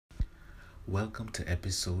Welcome to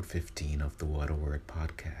episode 15 of the Water Word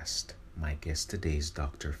podcast. My guest today is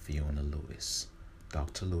Dr. Fiona Lewis.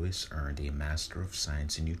 Dr. Lewis earned a Master of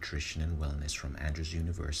Science in Nutrition and Wellness from Andrews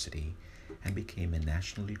University and became a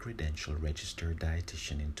nationally credentialed registered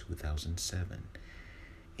dietitian in 2007.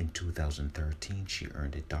 In 2013, she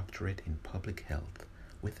earned a doctorate in public health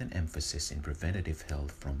with an emphasis in preventative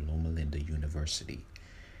health from Loma Linda University.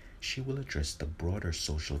 She will address the broader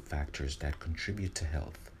social factors that contribute to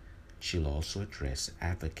health. She'll also address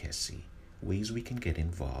advocacy, ways we can get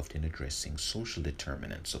involved in addressing social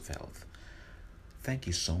determinants of health. Thank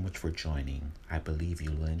you so much for joining. I believe you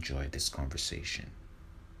will enjoy this conversation.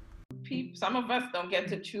 Some of us don't get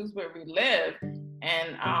to choose where we live, and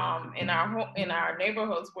in our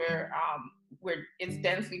neighborhoods where it's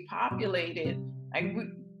densely populated, like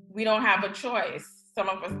we don't have a choice. Some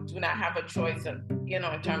of us do not have a choice,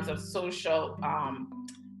 in terms of social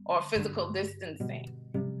or physical distancing.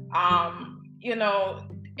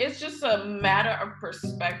 It's just a matter of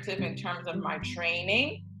perspective in terms of my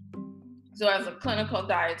training. So as a clinical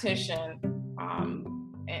dietitian,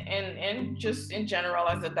 and just in general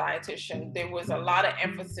as a dietitian, there was a lot of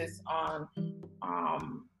emphasis on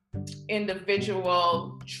um,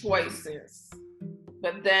 individual choices.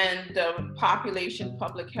 But then the population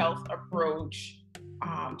public health approach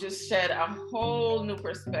just shed a whole new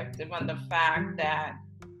perspective on the fact that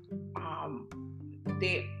um,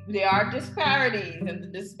 there are disparities, and the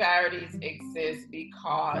disparities exist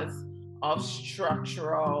because of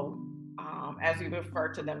structural, as we refer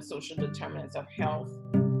to them, social determinants of health.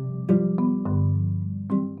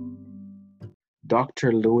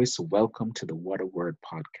 Dr. Lewis, welcome to the Water Word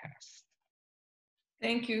podcast.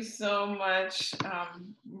 Thank you so much,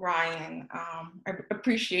 Ryan. I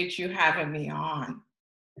appreciate you having me on.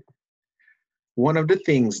 One of the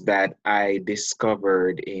things that I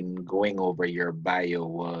discovered in going over your bio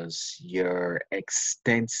was your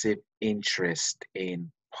extensive interest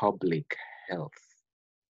in public health.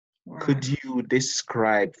 Right. Could you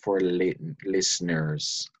describe for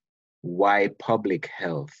listeners why public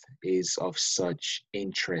health is of such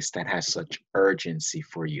interest and has such urgency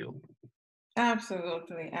for you?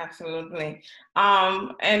 Absolutely, absolutely.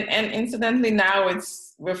 And incidentally, now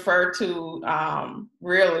it's referred to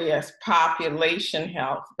really as population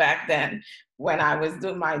health. Back then, when I was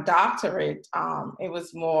doing my doctorate, it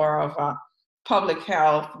was more of a public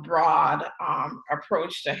health, broad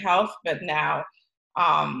approach to health. But now,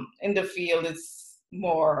 in the field, it's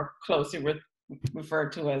more closely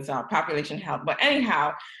referred to as population health. But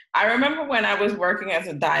anyhow, I remember when I was working as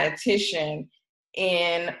a dietitian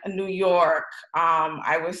in New York.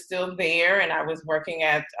 I was still there, and I was working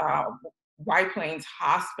at White Plains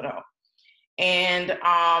Hospital. And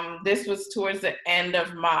this was towards the end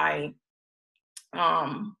of my,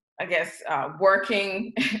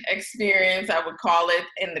 working experience, I would call it,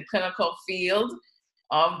 in the clinical field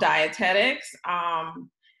of dietetics.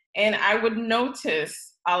 And I would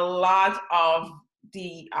notice a lot of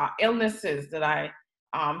the illnesses that I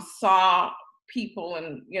saw people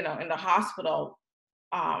in the hospital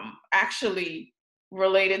actually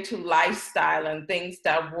related to lifestyle and things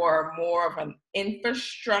that were more of an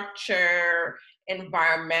infrastructure,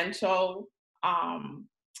 environmental um,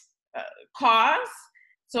 uh, cause.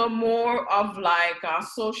 So more of like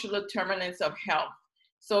social determinants of health.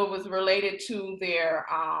 So it was related to their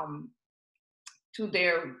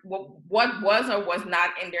what was or was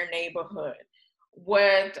not in their neighborhood.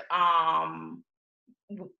 What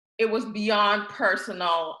It was beyond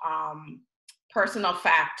personal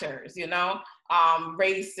factors,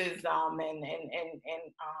 racism and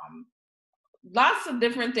lots of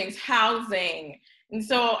different things, housing. And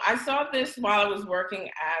so I saw this while I was working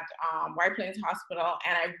at White Plains Hospital,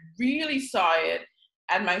 and I really saw it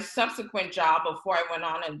at my subsequent job before I went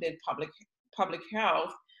on and did public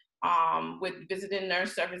health with Visiting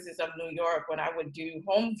Nurse Services of New York, when I would do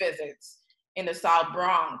home visits in the South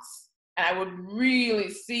Bronx. And I would really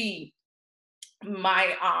see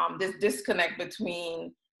my this disconnect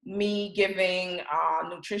between me giving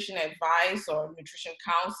nutrition advice or nutrition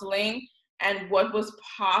counseling and what was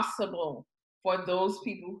possible for those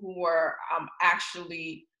people who were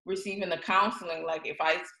actually receiving the counseling. Like if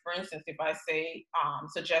I, for instance, if I say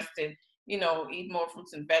suggested, eat more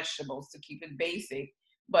fruits and vegetables to keep it basic,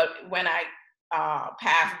 but when I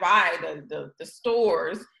pass by the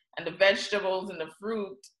stores and the vegetables and the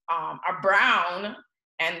fruit are brown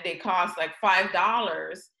and they cost like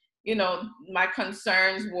 $5, my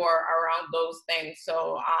concerns were around those things.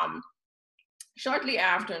 So shortly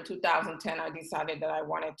after, in 2010, I decided that I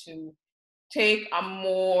wanted to take a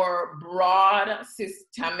more broad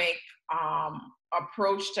systemic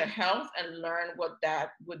approach to health and learn what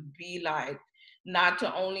that would be like, not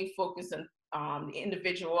to only focus on the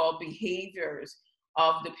individual behaviors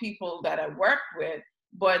of the people that I work with,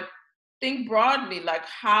 but think broadly, like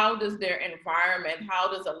how does their environment,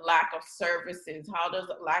 how does a lack of services, how does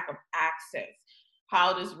a lack of access,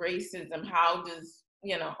 how does racism, how does,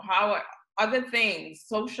 how are other things,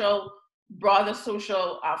 broader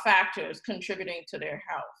social factors contributing to their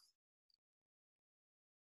health?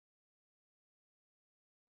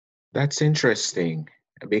 That's interesting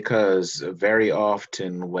because very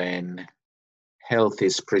often when health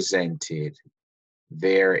is presented,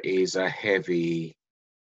 there is a heavy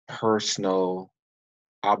personal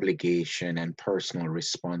obligation and personal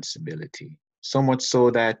responsibility. So much so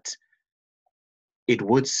that it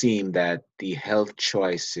would seem that the health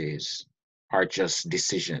choices are just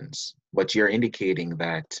decisions, but you're indicating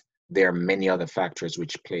that there are many other factors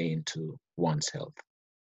which play into one's health.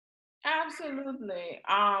 Absolutely.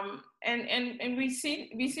 And we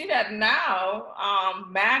see that now,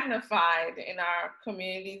 magnified in our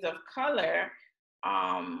communities of color.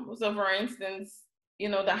 So for instance,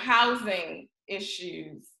 the housing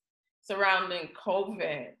issues surrounding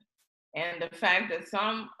COVID, and the fact that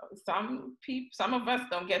some of us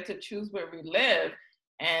don't get to choose where we live,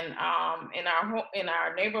 and in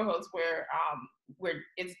our neighborhoods where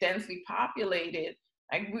it's densely populated,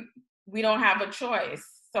 like we don't have a choice.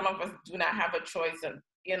 Some of us do not have a choice of,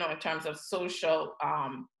 in terms of social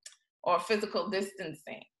or physical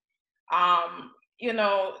distancing. Um,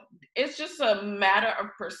 it's just a matter of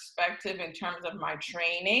perspective in terms of my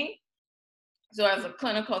training. So as a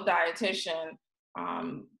clinical dietitian,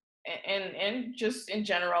 um, and just in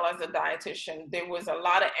general as a dietitian, there was a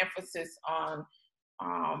lot of emphasis on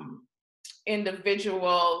um,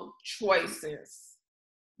 individual choices.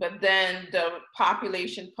 But then the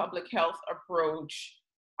population public health approach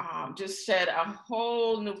just shed a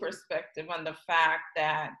whole new perspective on the fact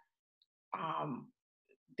that um,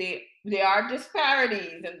 there are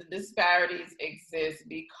disparities, and the disparities exist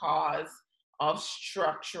because of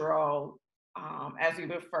structural, as we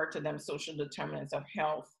refer to them, social determinants of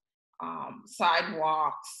health.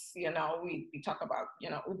 Sidewalks, we talk about,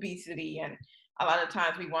 obesity, and a lot of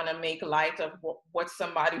times we want to make light of what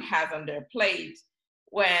somebody has on their plate,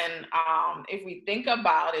 when if we think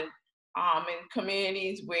about it, in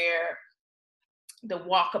communities where the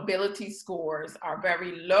walkability scores are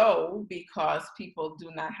very low because people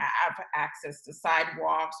do not have access to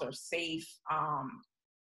sidewalks or safe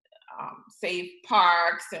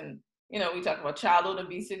parks, and we talk about childhood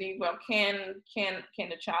obesity. Well, can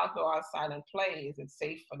the child go outside and play? Is it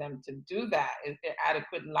safe for them to do that? Is there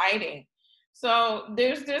adequate lighting? So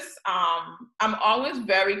there's this. I'm always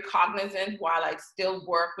very cognizant, while I still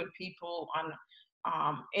work with people on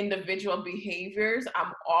individual behaviors.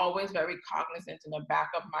 I'm always very cognizant in the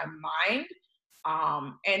back of my mind,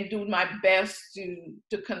 and do my best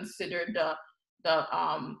to consider the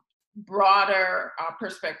broader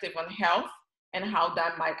perspective on health and how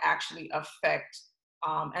that might actually affect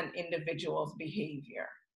an individual's behavior.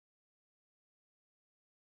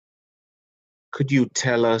 Could you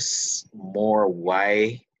tell us more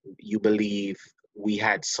why you believe we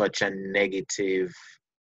had such a negative,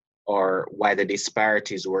 or why the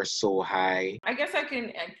disparities were so high? I guess I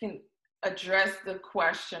can address the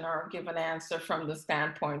question or give an answer from the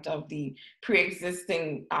standpoint of the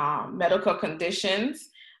pre-existing medical conditions.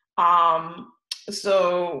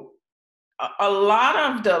 So a lot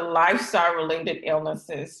of the lifestyle related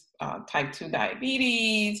illnesses, type 2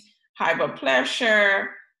 diabetes, high blood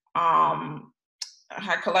pressure,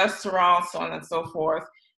 high cholesterol, so on and so forth,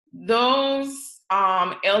 those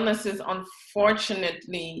illnesses,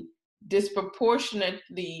 unfortunately,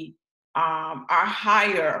 disproportionately are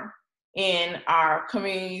higher in our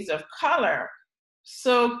communities of color.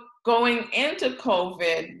 So going into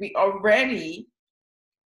COVID, we already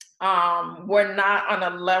were not on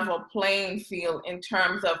a level playing field in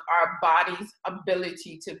terms of our body's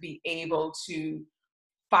ability to be able to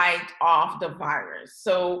fight off the virus.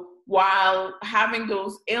 So while having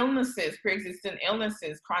those illnesses, pre-existing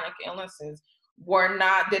illnesses, chronic illnesses,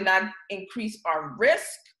 did not increase our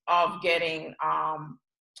risk of getting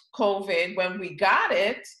COVID when we got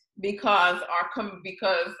it, because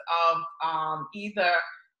of either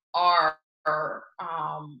our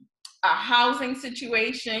housing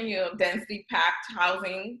situation, densely packed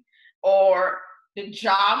housing, or the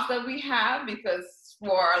jobs that we have, because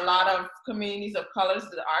for a lot of communities of colors,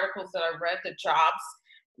 the articles that I read, the jobs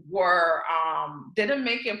didn't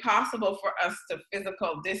make it possible for us to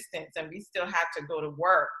physical distance, and we still had to go to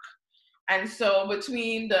work. And so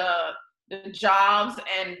between the jobs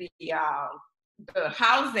and the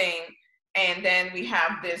housing, And then we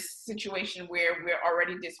have this situation where we're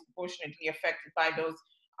already disproportionately affected by those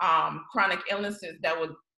chronic illnesses that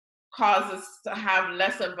would cause us to have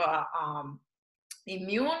less of a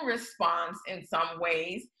immune response in some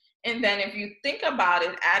ways. And then if you think about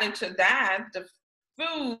it, added to that, the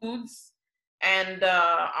foods and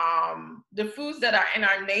the foods that are in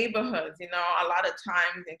our neighborhoods, you know, a lot of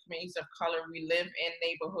times in communities of color, we live in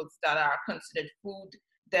neighborhoods that are considered food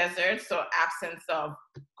deserts, so absence of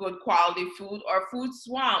good quality food, or food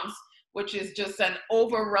swamps, which is just an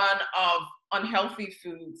overrun of unhealthy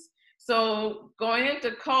foods. So going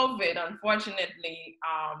into COVID, unfortunately,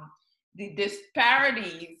 the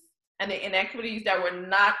disparities and the inequities that were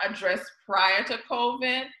not addressed prior to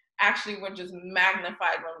COVID actually were just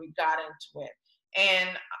magnified when we got into it.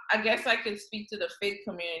 And I guess I could speak to the faith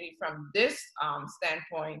community from this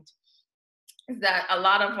standpoint, is that a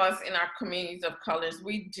lot of us in our communities of colors,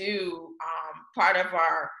 we do part of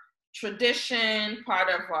our tradition, part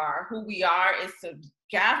of our who we are is to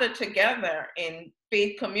gather together in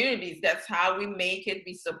faith communities. That's how we make it,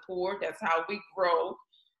 we support, that's how we grow.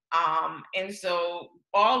 And so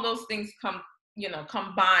all those things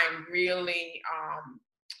combined really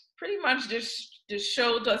pretty much just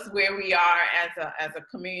showed us where we are as a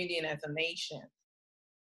community and as a nation.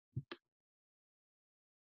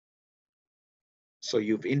 So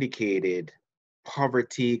you've indicated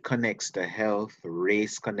poverty connects to health,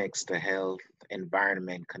 race connects to health,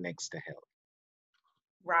 environment connects to health.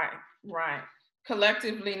 Right.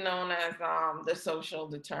 Collectively known as the social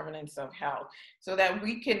determinants of health, so that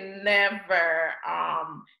we can never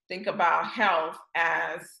think about health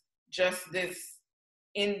as just this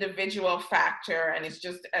individual factor, and it's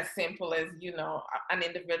just as simple as, you know, an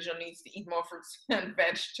individual needs to eat more fruits and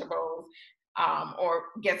vegetables or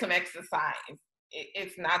get some exercise.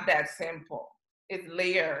 It's not that simple. It's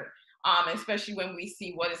layered, especially when we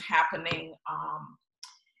see what is happening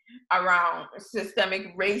around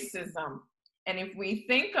systemic racism. And if we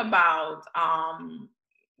think about,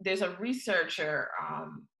 there's a researcher,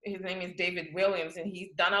 his name is David Williams, and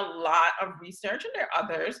he's done a lot of research, and there are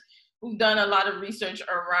others who've done a lot of research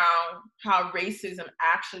around how racism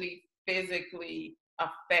actually physically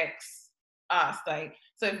affects us. Like,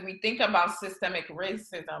 so if we think about systemic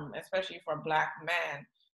racism, especially for Black men,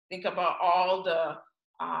 think about all the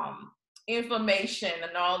inflammation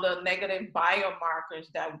and all the negative biomarkers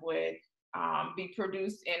that would be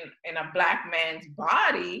produced in a Black man's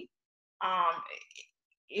body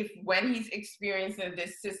if when he's experiencing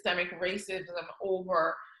this systemic racism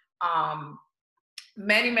over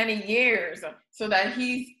many years, so that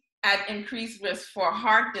he's at increased risk for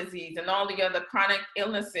heart disease and all the other chronic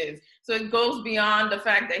illnesses. So it goes beyond the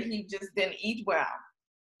fact that he just didn't eat well.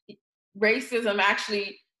 Racism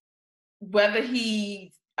actually, whether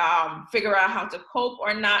he figure out how to cope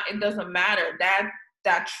or not, it doesn't matter.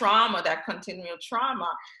 That trauma, that continual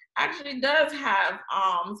trauma, actually does have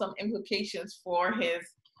some implications for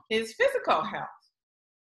his physical health.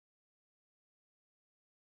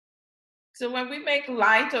 So when we make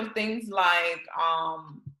light of things like,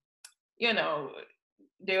 you know,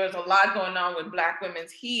 there was a lot going on with Black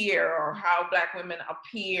women's hair, or how Black women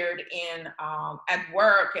appeared in at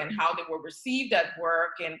work and how they were received at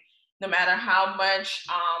work, and no matter how much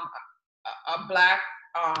a Black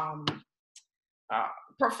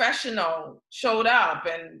professional showed up,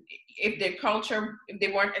 and if they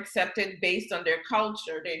weren't accepted based on their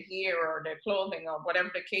culture, their hair or their clothing or whatever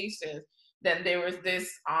the case is, then there was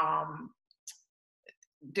this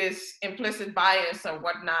implicit bias or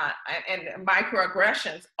whatnot, and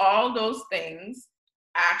microaggressions. All those things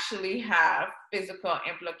actually have physical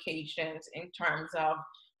implications in terms of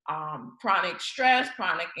chronic stress,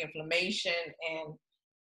 chronic inflammation, and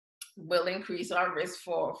will increase our risk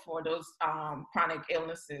for those chronic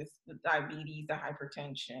illnesses, the diabetes, the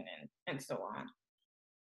hypertension, and so on.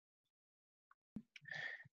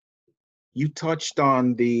 You touched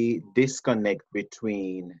on the disconnect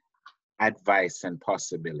between advice and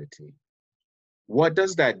possibility. What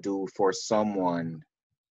does that do for someone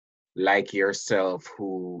like yourself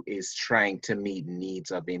who is trying to meet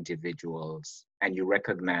needs of individuals, and you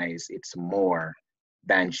recognize it's more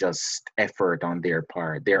than just effort on their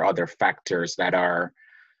part? There are other factors that are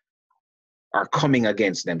coming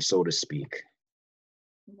against them, so to speak.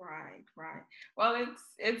 Right. Well,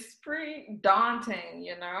 it's pretty daunting,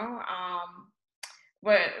 you know.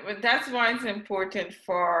 But that's why it's important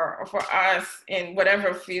for us in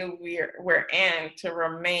whatever field we're in to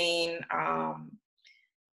remain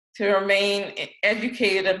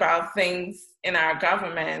educated about things in our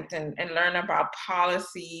government, and learn about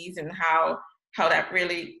policies and how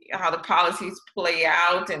the policies play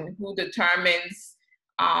out, and who determines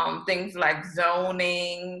things like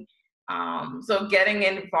zoning. So getting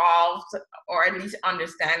involved, or at least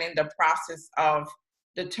understanding the process of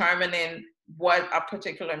determining what a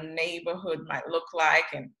particular neighborhood might look like,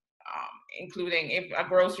 and including if a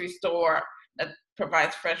grocery store that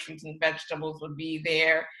provides fresh fruits and vegetables would be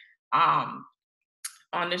there. Um,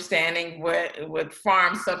 Understanding what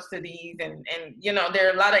farm subsidies, and there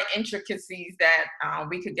are a lot of intricacies that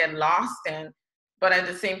we could get lost in, but at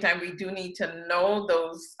the same time we do need to know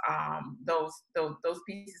those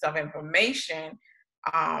pieces of information,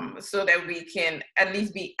 so that we can at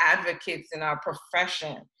least be advocates in our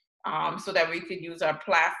profession, so that we could use our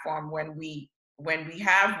platform when we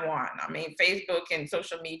have one. I mean, Facebook and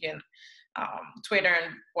social media, Twitter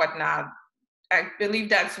and whatnot, I believe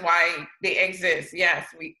that's why they exist. Yes,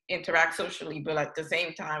 we interact socially, but at the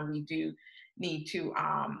same time, we do need to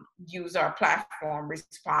use our platform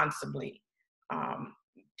responsibly, um,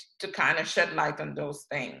 to kind of shed light on those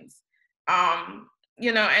things. And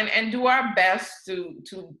do our best to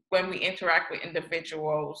when we interact with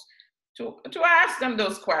individuals, to ask them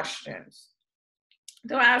those questions,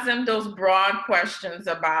 to ask them those broad questions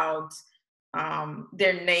about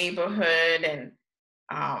their neighborhood, and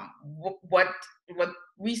what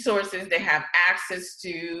resources they have access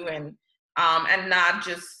to, and not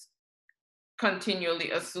just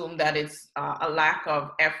continually assume that it's a lack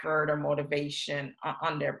of effort or motivation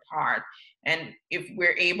on their part. And if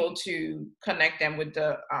we're able to connect them with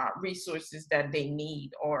the resources that they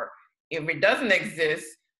need, or if it doesn't exist,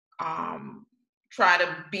 try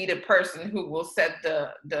to be the person who will set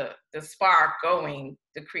the spark going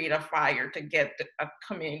to create a fire to get a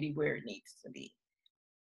community where it needs to be.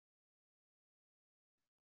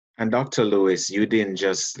 And Dr. Lewis, you didn't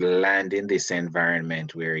just land in this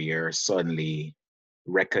environment where you're suddenly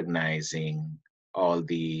recognizing all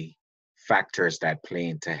the factors that play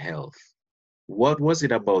into health. What was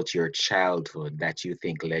it about your childhood that you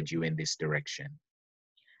think led you in this direction?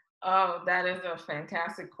 Oh, that is a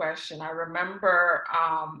fantastic question. I remember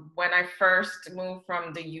when I first moved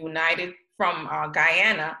from Guyana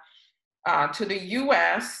to the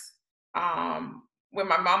U.S. With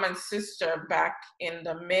my mom and sister back in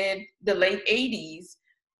the late 80s.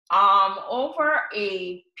 Over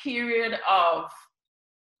a period of,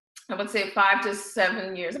 I would say, 5 to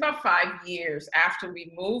 7 years, about 5 years after we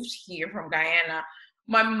moved here from Guyana,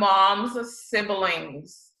 my mom's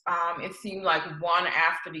siblings, it seemed like one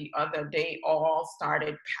after the other, they all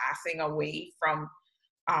started passing away from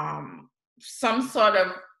some sort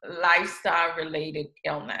of lifestyle related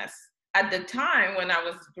illness. At the time when I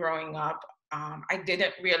was growing up, I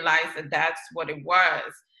didn't realize that that's what it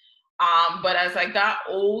was. But as I got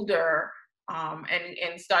older,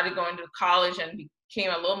 and started going to college and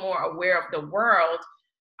became a little more aware of the world,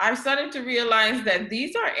 I started to realize that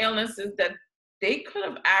these are illnesses that they could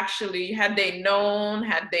have actually, had they known,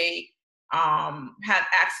 had they had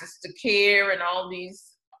access to care and all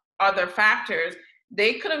these other factors,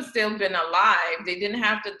 they could have still been alive. They didn't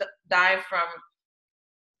have to die from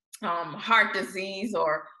heart disease,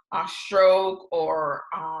 or stroke, or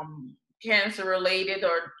cancer related,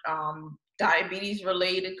 or diabetes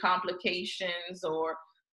related complications, or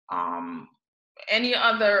any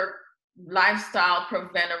other lifestyle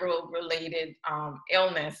preventable related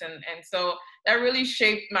illness. And so that really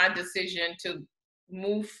shaped my decision to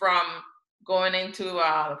move from going into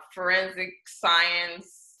forensic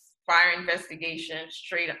science, fire investigation,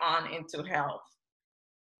 straight on into health.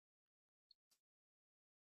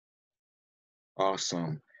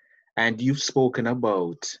 Awesome. And you've spoken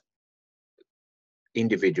about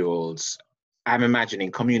individuals. I'm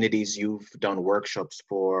imagining communities, you've done workshops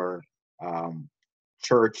for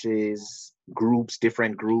churches, groups,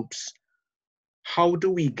 different groups. How do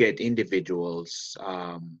we get individuals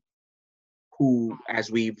who, as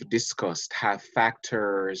we've discussed, have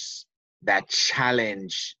factors that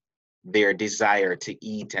challenge their desire to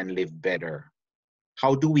eat and live better?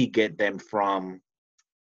 How do we get them from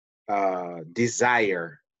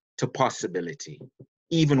desire to possibility,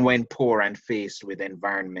 even when poor and faced with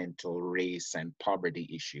environmental, race, and poverty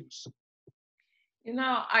issues?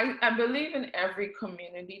 I believe in every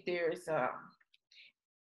community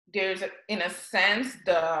there's in a sense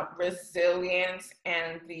the resilience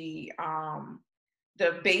and the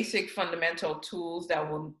basic fundamental tools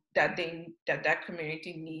that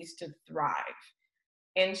community needs to thrive.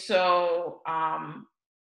 And so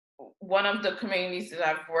one of the communities that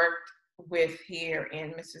I've worked with here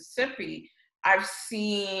in Mississippi, I've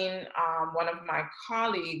seen one of my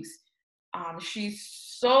colleagues, she's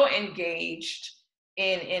so engaged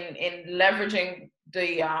in leveraging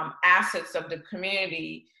the assets of the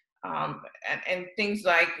community, and things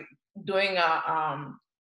like doing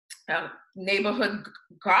neighborhood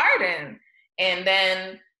garden, and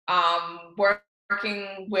then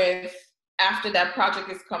working with, after that project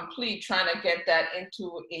is complete, trying to get that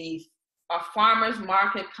into a farmer's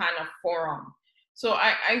market kind of forum. So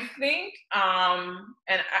I think,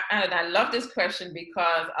 and I love this question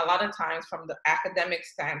because a lot of times from the academic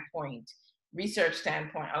standpoint, research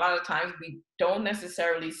standpoint, a lot of times we don't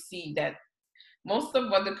necessarily see that most of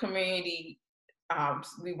what the community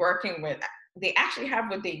we working with, they actually have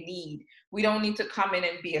what they need. We don't need to come in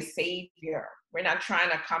and be a savior. We're not trying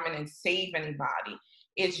to come in and save anybody.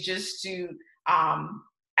 It's just to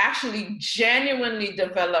actually genuinely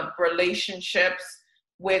develop relationships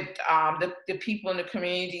with the people in the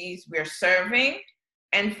communities we're serving,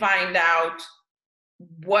 and find out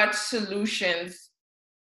what solutions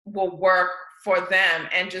will work for them,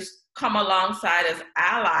 and just come alongside as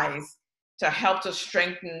allies to help to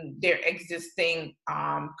strengthen their existing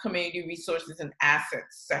community resources and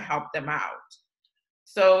assets to help them out.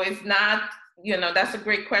 So it's not, that's a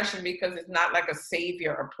great question, because it's not like a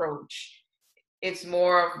savior approach. It's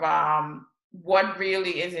more of what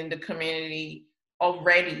really is in the community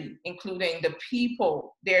already, including the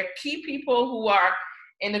people. There are key people who are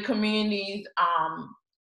in the communities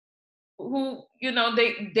who,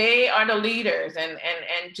 they are the leaders,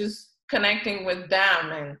 and just connecting with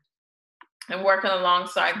them and working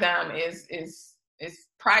alongside them is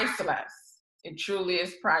priceless. It truly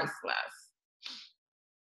is priceless.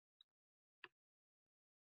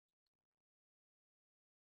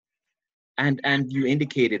 And you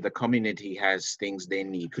indicated the community has things they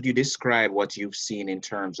need. Could you describe what you've seen in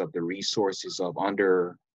terms of the resources of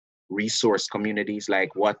under-resourced communities?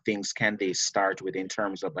 Like, what things can they start with in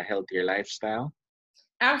terms of a healthier lifestyle?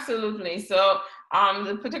 Absolutely. So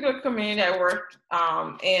the particular community I worked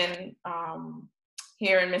in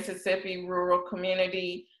here in Mississippi, rural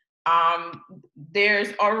community,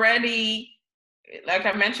 there's already, like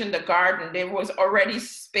I mentioned, the garden, there was already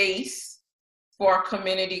space for a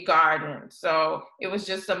community garden. So it was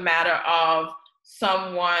just a matter of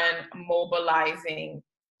someone mobilizing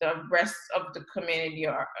the rest of the community,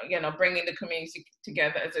 or, bringing the community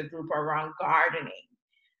together as a group around gardening.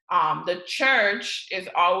 The church is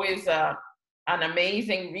always an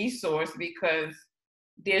amazing resource, because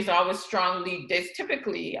there's always there's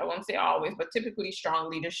typically, I won't say always, but typically strong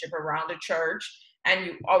leadership around the church, and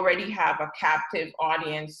you already have a captive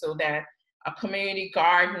audience, so that a community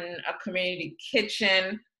garden, a community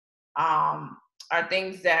kitchen, are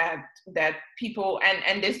things that people,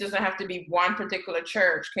 and this doesn't have to be one particular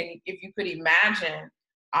church. If you could imagine,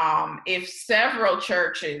 if several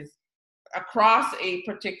churches across a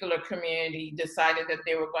particular community decided that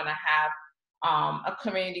they were going to have a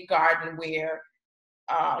community garden where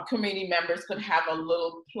community members could have a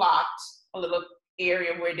little plot, a little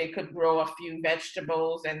area where they could grow a few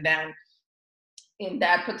vegetables, and then in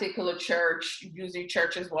that particular church, usually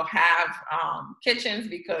churches will have kitchens,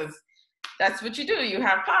 because that's what you do. You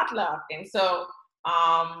have potluck. And so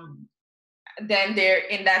then they're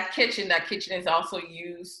in that kitchen is also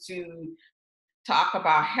used to talk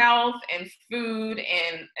about health and food,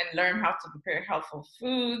 and learn how to prepare healthful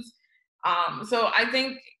foods. So I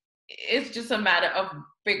think it's just a matter of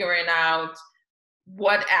figuring out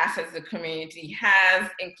what assets the community has,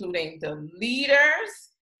 including the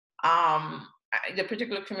leaders. The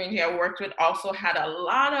particular community I worked with also had a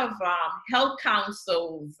lot of health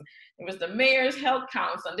councils. It was the mayor's health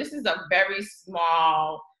council. And this is a very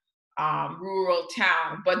small rural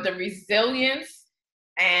town, but the resilience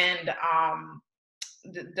and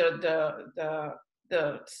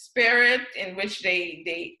the spirit in which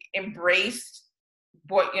they embraced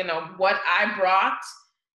what I brought,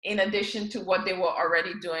 in addition to what they were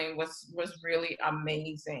already doing, was really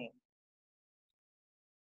amazing.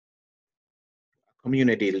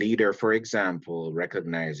 Community leader, for example,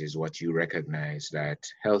 recognizes what you recognize, that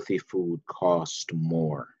healthy food costs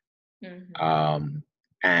more. Mm-hmm.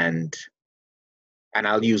 And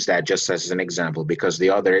I'll use that just as an example, because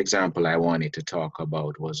the other example I wanted to talk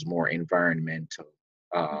about was more environmental.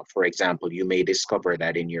 For example, you may discover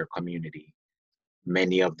that in your community,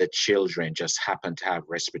 many of the children just happen to have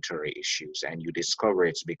respiratory issues, and you discover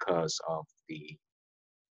it's because of the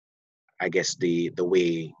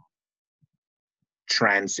way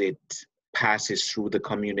transit passes through the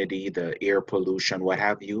community, the air pollution, what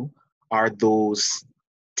have you. Are those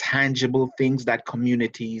tangible things that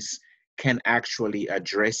communities can actually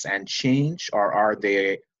address and change, or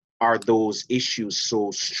are those issues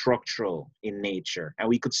so structural in nature? And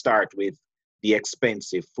we could start with the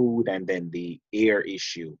expensive food and then the air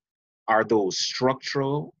issue. Are those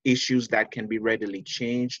structural issues that can be readily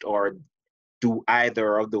changed, or do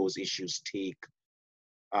either of those issues take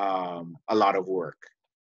a lot of work?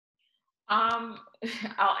 Um,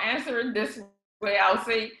 I'll answer it this way. I'll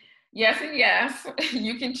say yes and yes.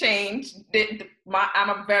 You can change. I'm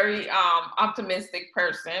a very optimistic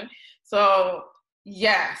person, so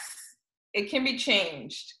yes, it can be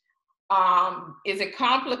changed. Is it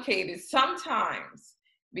complicated sometimes?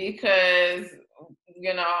 Because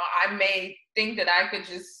I may think that I could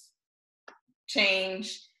just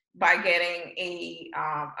change by getting a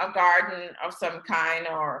garden of some kind,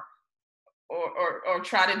 or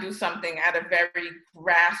try to do something at a very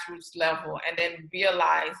grassroots level, and then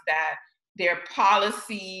realize that there are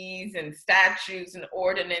policies and statutes and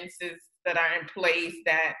ordinances that are in place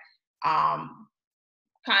that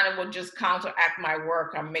kind of will just counteract my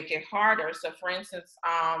work and make it harder. So for instance,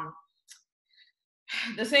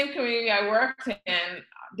 the same community I worked in,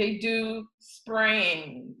 they do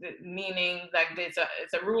spraying, meaning like it's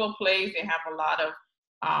a rural place. They have a lot of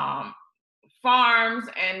farms,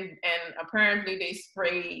 and apparently they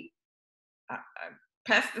spray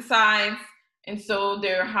pesticides, and so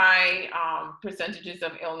there are high percentages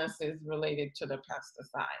of illnesses related to the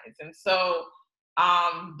pesticides. And so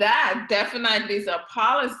that definitely is a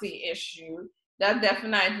policy issue. That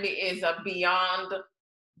definitely is a beyond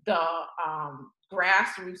the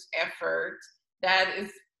grassroots effort. That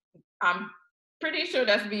is, I'm pretty sure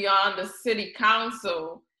that's beyond the city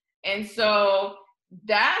council. And so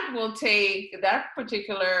that will take that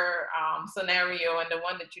particular scenario, and the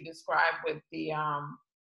one that you described with the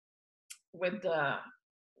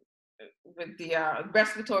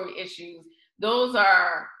respiratory issues. Those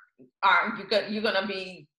are you're going to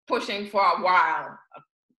be pushing for a while,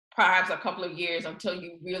 perhaps a couple of years, until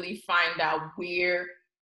you really find out where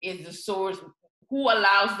is the source, who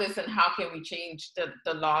allows this, and how can we change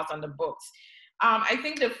the laws on the books. I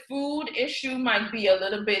think the food issue might be a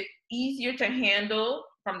little bit easier to handle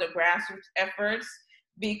from the grassroots efforts,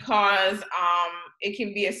 because it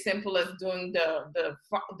can be as simple as doing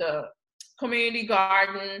the community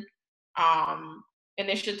garden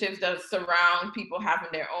initiatives that surround people having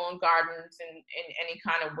their own gardens in any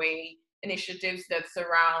kind of way, initiatives that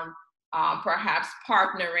surround perhaps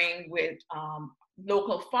partnering with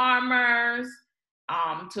local farmers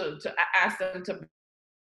to ask them to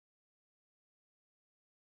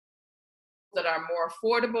that are more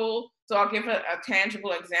affordable. So I'll give a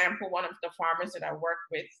tangible example. One of the farmers that I work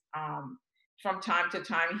with from time to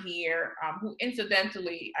time here, who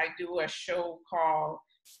incidentally, I do a show called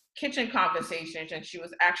Kitchen Conversations, and she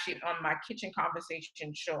was actually on my Kitchen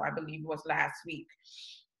Conversation show, I believe it was last week.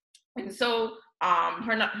 And so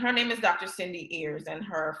her name is Dr. Cindy Ears, and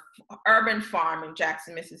her urban farm in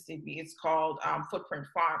Jackson, Mississippi is called Footprint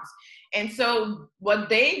Farms. And so what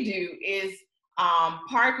they do is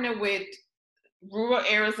partner with rural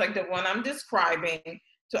areas like the one I'm describing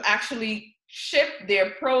to actually ship their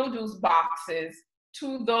produce boxes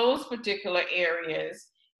to those particular areas.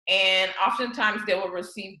 And oftentimes they will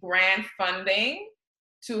receive grant funding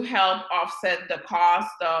to help offset the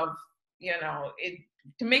cost of, it,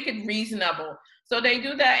 to make it reasonable. So they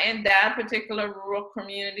do that in that particular rural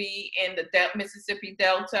community in the Mississippi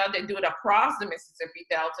Delta. They do it across the Mississippi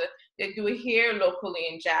Delta. They do it here locally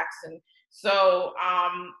in Jackson. So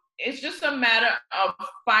it's just a matter of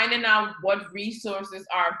finding out what resources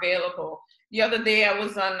are available. The other day I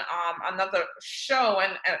was on another show,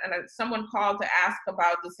 and someone called to ask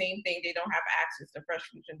about the same thing. They don't have access to fresh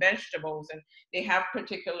fruits and vegetables, and they have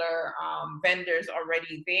particular vendors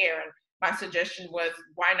already there. And my suggestion was,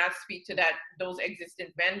 why not speak to those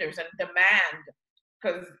existing vendors and demand,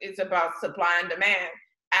 because it's about supply and demand.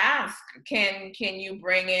 Ask, can you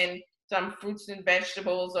bring in some fruits and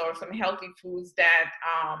vegetables or some healthy foods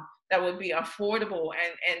that would be affordable,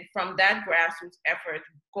 and from that grassroots effort,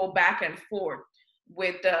 go back and forth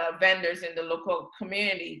with the vendors in the local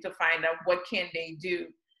community to find out what can they do.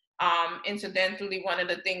 Incidentally, one of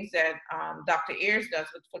the things that Dr. Ayers does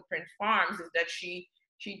with Footprint Farms is that she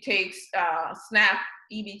takes SNAP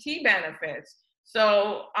EBT benefits.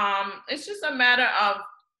 So it's just a matter of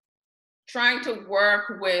trying to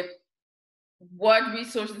work with what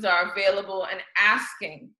resources are available and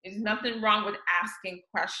asking. There's nothing wrong with asking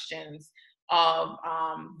questions of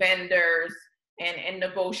vendors and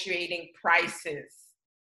negotiating prices.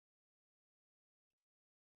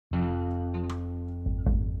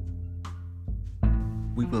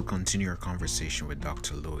 We will continue our conversation with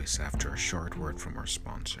Dr. Lewis after a short word from our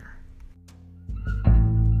sponsor.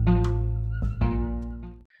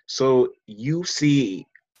 So you see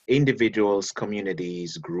individuals,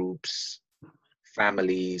 communities, groups,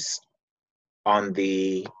 families on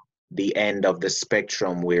the end of the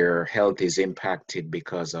spectrum where health is impacted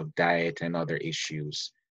because of diet and other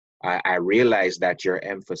issues. I realized that your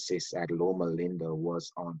emphasis at Loma Linda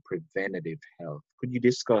was on preventative health. Could you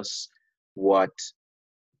discuss what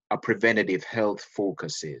a preventative health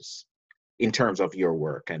focus is in terms of your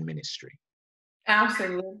work and ministry?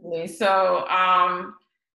 Absolutely. So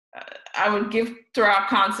I would give throughout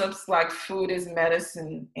concepts like food is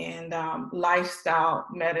medicine and lifestyle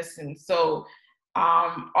medicine. So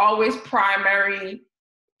always primary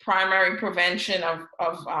prevention of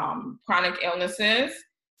chronic illnesses.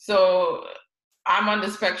 So I'm on the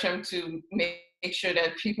spectrum to make sure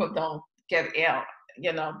that people don't get ill,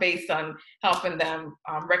 based on helping them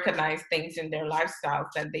recognize things in their lifestyles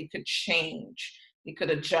that they could change, they could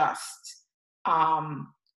adjust.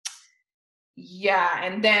 Um, yeah,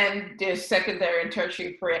 and then there's secondary and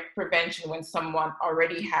tertiary prevention when someone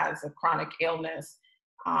already has a chronic illness,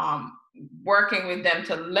 um, working with them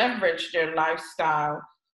to leverage their lifestyle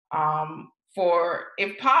for,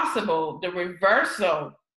 if possible, the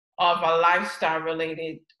reversal of a lifestyle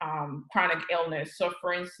related chronic illness. So,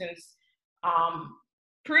 for instance, um,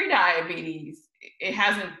 prediabetes, it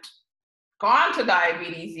hasn't gone to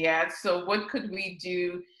diabetes yet. So, what could we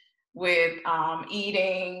do with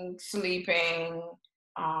eating, sleeping,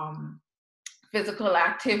 um, physical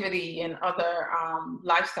activity, and other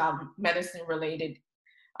lifestyle medicine related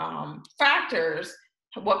factors?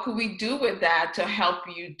 What could we do with that to help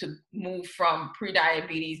you to move from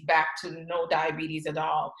pre-diabetes back to no diabetes at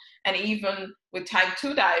all? And even with type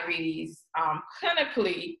 2 diabetes,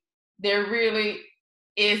 clinically, there really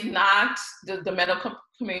is not, the medical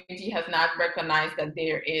community has not recognized that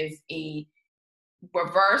there is a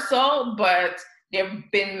reversal, but there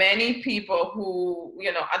have been many people who,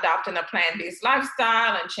 adopting a plant-based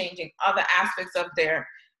lifestyle and changing other aspects of their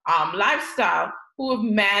lifestyle, who have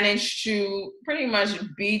managed to pretty much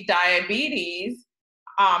beat diabetes,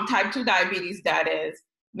 type 2 diabetes, that is,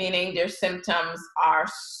 meaning their symptoms are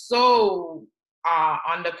so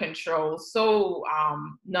under control, so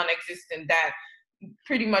non-existent, that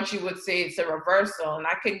pretty much you would say it's a reversal. And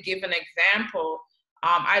I could give an example.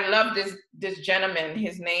 I love this gentleman.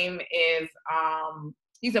 His name is,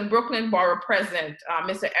 he's a Brooklyn Borough President,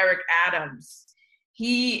 Mr. Eric Adams.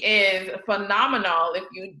 He is phenomenal. If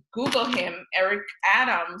you Google him, Eric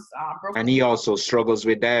Adams. And he also struggles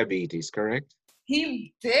with diabetes, correct?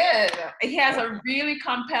 He did. He has a really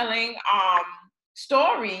compelling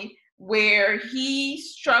story where he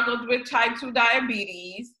struggled with type 2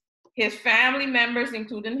 diabetes. His family members,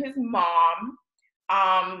 including his mom,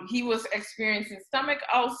 he was experiencing stomach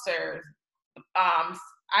ulcers.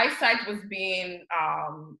 Eyesight was being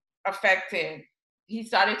affected. He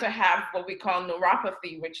started to have what we call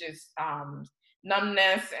neuropathy, which is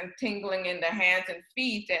numbness and tingling in the hands and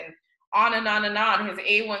feet, and on and on and on. His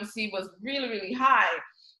A1C was really, really high.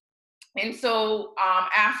 And so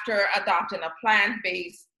after adopting a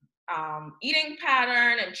plant-based eating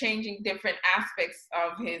pattern and changing different aspects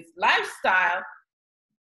of his lifestyle,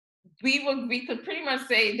 we could pretty much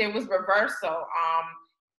say there was reversal.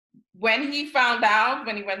 When he found out,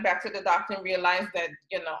 when he went back to the doctor and realized that,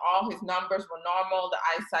 all his numbers were normal, the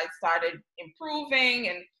eyesight started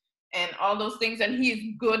improving and all those things, and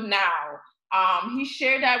he's good now. He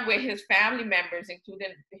shared that with his family members,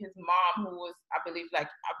 including his mom, who was, I believe, like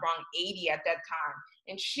around 80 at that time.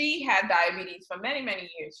 And she had diabetes for many, many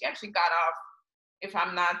years. She actually got off, if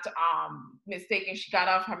I'm not mistaken, she got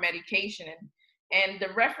off her medication. And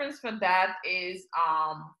the reference for that is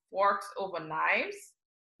Forks Over Knives.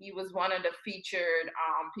 He was one of the featured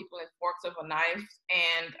people in Forks Over Knives.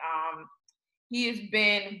 And he has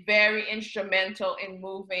been very instrumental in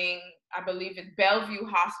moving, I believe it's Bellevue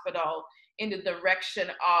Hospital, in the direction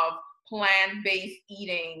of plant-based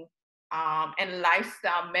eating and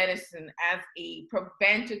lifestyle medicine as a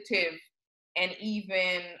preventative and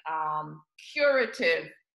even curative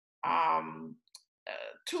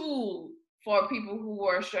tool for people who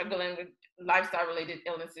are struggling with lifestyle-related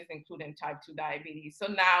illnesses, including type 2 diabetes.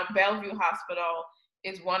 So now Bellevue Hospital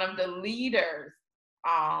is one of the leaders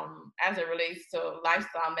as it relates to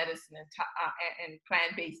lifestyle medicine and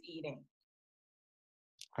plant-based eating.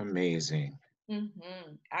 Amazing.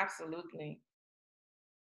 Mm-hmm. Absolutely.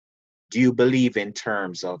 Do you believe in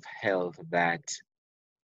terms of health that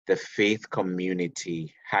the faith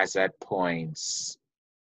community has at points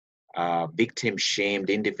victim shamed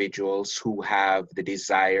individuals who have the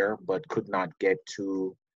desire but could not get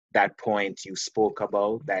to that point you spoke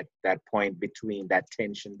about, that point between, that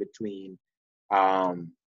tension between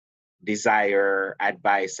desire,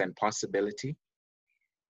 advice, and possibility?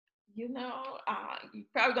 You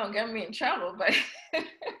probably don't get me in trouble, but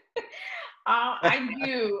I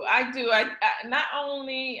do. I not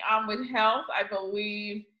only with health, I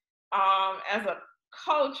believe as a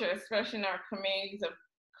culture, especially in our communities of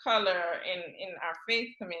color, in our faith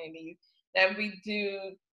communities, that we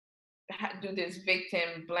do this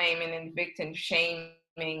victim blaming and victim shaming,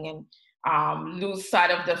 and lose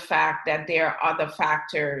sight of the fact that there are other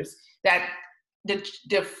factors that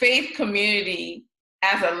the faith community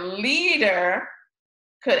as a leader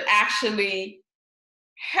could actually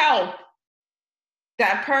help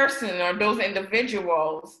that person or those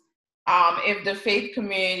individuals, if the faith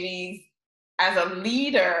communities as a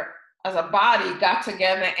leader, as a body, got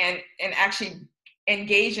together and actually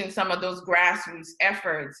engage in some of those grassroots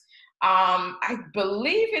efforts. I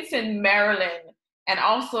believe it's in Maryland, and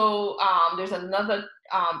also there's another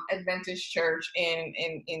Adventist church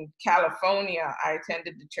in California. I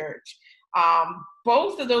attended the church.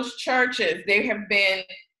 Both of those churches, they have been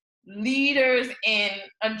leaders in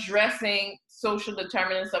addressing social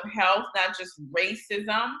determinants of health, not just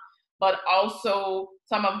racism, but also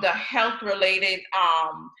some of the health related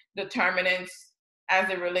determinants as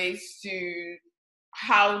it relates to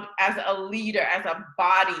how, as a leader, as a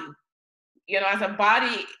body, as a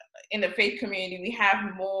body in the faith community, we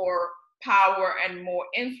have more power and more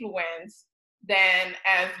influence than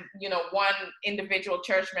as, one individual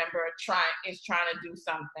church member is trying to do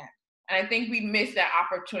something. And I think we miss that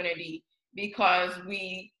opportunity because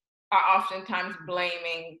we are oftentimes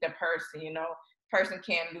blaming the person. Person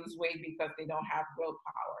can't lose weight because they don't have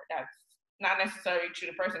willpower. That's not necessarily true.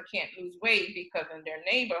 The person can't lose weight because in their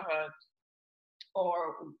neighborhood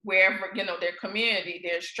or wherever, their community,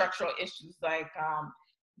 there's structural issues like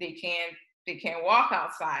they can't walk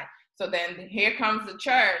outside. So then here comes the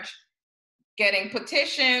church getting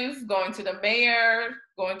petitions, going to the mayor,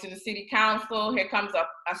 going to the city council. Here comes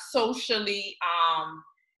a socially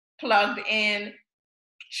plugged in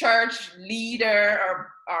church leader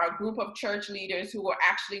or a group of church leaders who will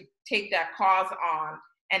actually take that cause on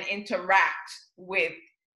and interact with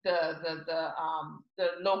the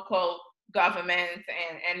local governments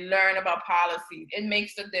and learn about policies. It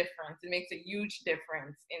makes a difference. It makes a huge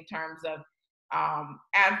difference in terms of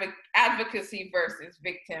advocacy versus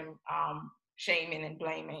victim shaming and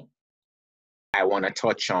blaming. I want to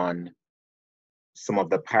touch on some of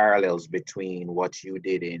the parallels between what you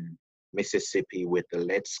did in Mississippi with the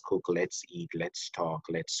Let's Cook, Let's Eat, Let's Talk,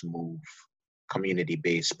 Let's Move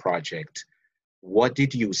community-based project. What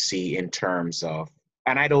did you see in terms of,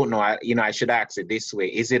 and I don't know, I should ask it this way,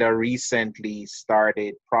 is it a recently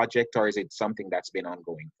started project or is it something that's been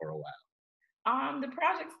ongoing for a while? The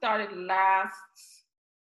project started last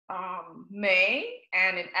May,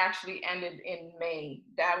 and it actually ended in May.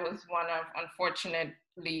 That was one of,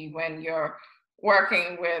 unfortunately, when you're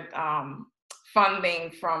working with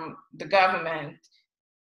funding from the government,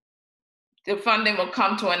 the funding will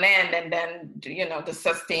come to an end, and then the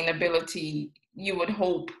sustainability, you would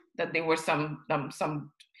hope that there were some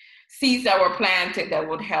seeds that were planted that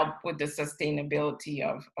would help with the sustainability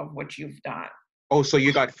of what you've done. Oh, so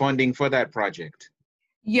you got funding for that project?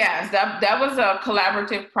 Yes, that was a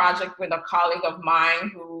collaborative project with a colleague of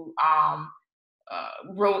mine who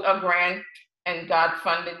wrote a grant and got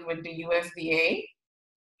funded with the USDA.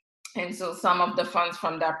 And so some of the funds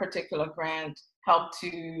from that particular grant helped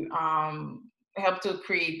to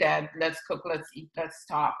create that Let's Cook, Let's Eat, Let's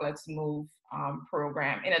Talk, Let's Move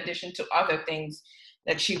program, in addition to other things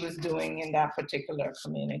that she was doing in that particular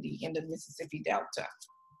community in the Mississippi Delta.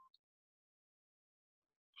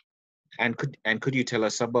 And could you tell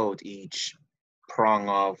us about each prong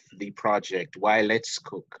of the project? Why Let's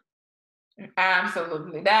Cook?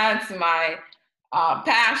 Absolutely. That's my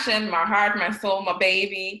passion, my heart, my soul, my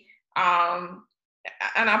baby.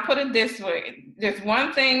 And I put it this way, there's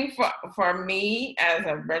one thing for me as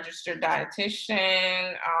a registered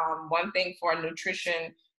dietitian, one thing for a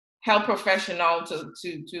nutrition health professional to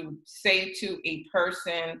say to a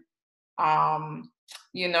person,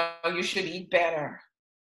 you should eat better,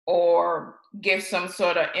 or give some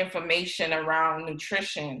sort of information around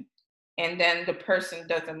nutrition, and then the person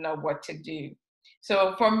doesn't know what to do.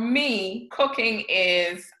 So for me, cooking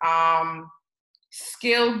is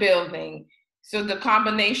skill building. So the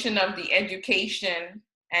combination of the education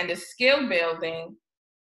and the skill building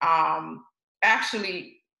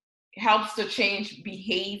actually helps to change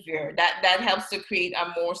behavior. That helps to create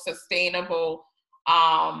a more sustainable,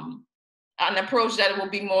 an approach that will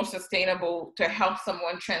be more sustainable to help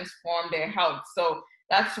someone transform their health. So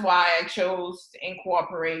that's why I chose to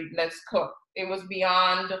incorporate Let's Cook. It was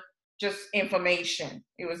beyond just information.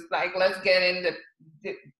 It was like, let's get in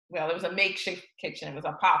it was a makeshift kitchen. It was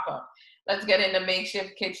a pop-up. let's get in the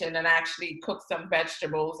makeshift kitchen and actually cook some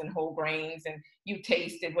vegetables and whole grains, and you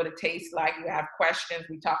taste it, what it tastes like. You have questions.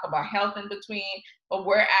 We talk about health in between, but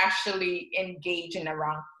we're actually engaging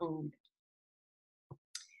around food.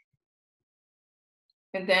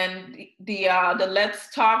 And then the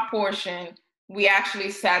Let's Talk portion, we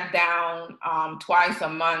actually sat down twice a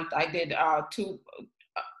month. I did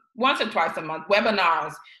once or twice a month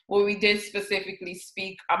webinars where we did specifically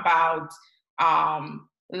speak about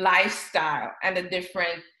lifestyle and the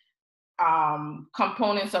different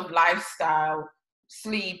components of lifestyle: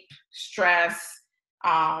 sleep, stress,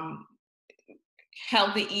 um,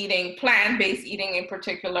 healthy eating, plant-based eating in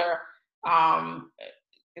particular,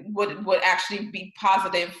 would actually be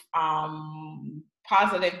positive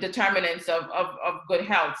determinants of good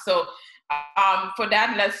health. So for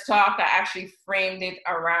that Let's Talk, I actually framed it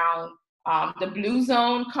around the blue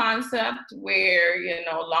zone concept, where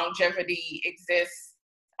longevity exists.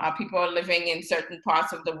 People are living in certain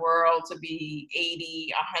parts of the world to be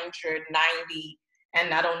 80, 100, 90, and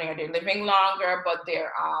not only are they living longer, but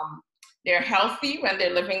they're healthy when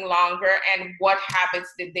they're living longer. And what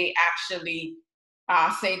habits did they actually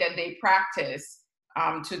say that they practice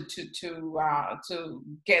to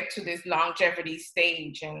get to this longevity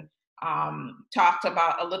stage? And talked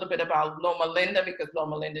about a little bit about Loma Linda, because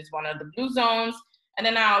Loma Linda is one of the blue zones. And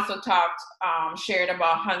then I also shared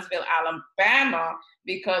about Huntsville, Alabama,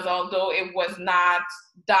 because although it was not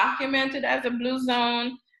documented as a blue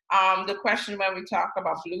zone, the question when we talk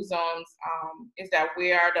about blue zones is that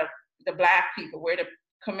we are the Black people, we're the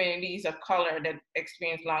communities of color that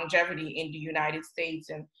experience longevity in the United States.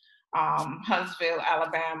 And Huntsville,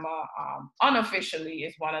 Alabama, unofficially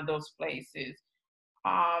is one of those places.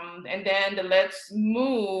 And then the Let's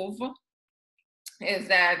Move is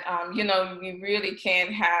that, we really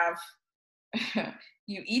can't have,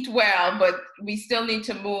 you eat well, but we still need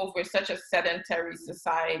to move. We're such a sedentary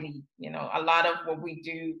society. A lot of what we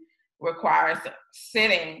do requires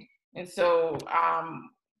sitting. And so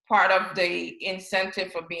part of the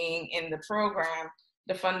incentive for being in the program,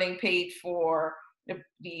 the funding paid for the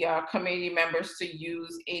community members to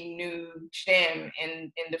use a new gym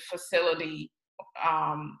in the facility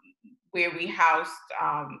where we housed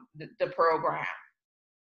the program.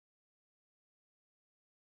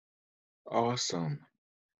 Awesome.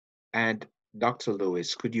 And Dr.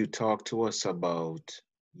 Lewis, could you talk to us about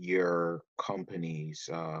your companies?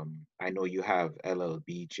 I know you have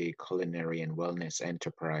LLBJ Culinary and Wellness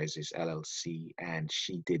Enterprises LLC, and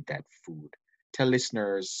She Did That Food. Tell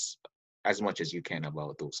listeners as much as you can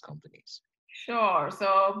about those companies. Sure.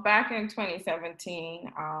 So back in 2017,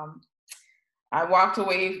 I walked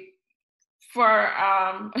away for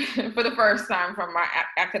for the first time from my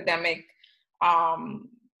academic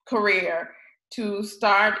career to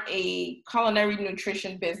start a culinary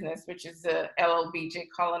nutrition business, which is the LLBJ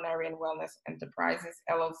Culinary and Wellness Enterprises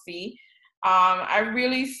LLC. I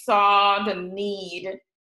really saw the need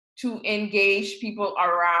to engage people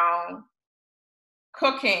around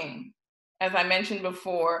cooking. As I mentioned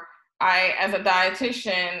before, as a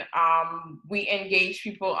dietitian, we engage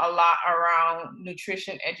people a lot around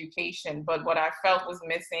nutrition education, but what I felt was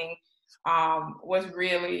missing was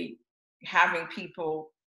really having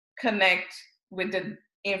people connect with the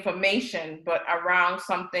information, but around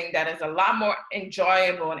something that is a lot more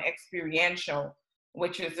enjoyable and experiential,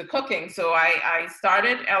 which is the cooking. So I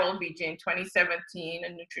started LLBJ in 2017, a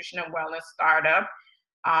nutrition and wellness startup.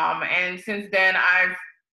 And since then, I've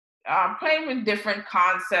played with different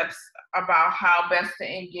concepts about how best to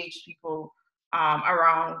engage people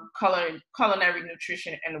around culinary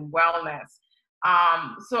nutrition and wellness.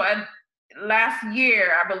 So last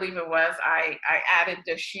year, I believe it was, I added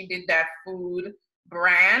the She Did That Food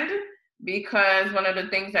brand, because one of the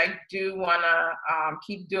things I do want to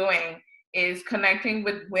keep doing is connecting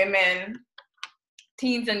with women,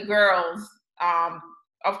 teens and girls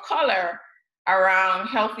of color around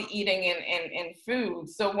healthy eating and food.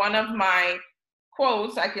 So one of my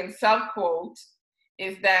quotes, I can self-quote,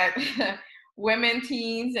 is that women,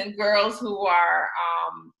 teens, and girls who are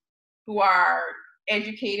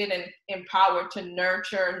educated and empowered to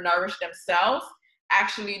nourish themselves,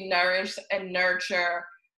 actually nourish and nurture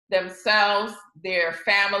themselves, their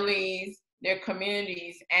families, their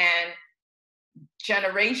communities, and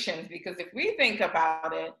generations. Because if we think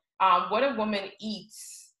about it, what a woman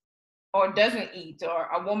eats or doesn't eat, or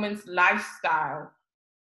a woman's lifestyle,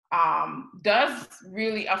 does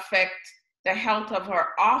really affect the health of her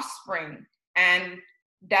offspring. And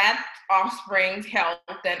that offspring's health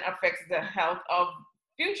then affects the health of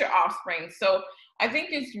future offspring. So I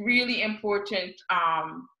think it's really important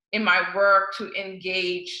in my work to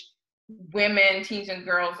engage women, teens, and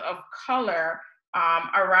girls of color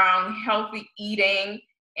around healthy eating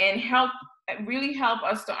and really help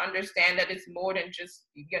us to understand that it's more than just,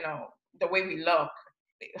 the way we look,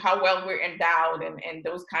 how well we're endowed, and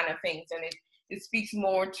those kind of things. And it speaks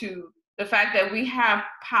more to the fact that we have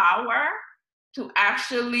power to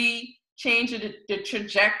actually change the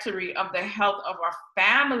trajectory of the health of our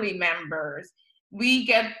family members. We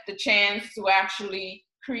get the chance to actually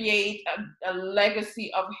create a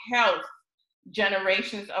legacy of health,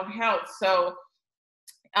 generations of health. So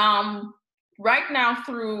right now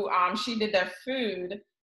through She Did That Food,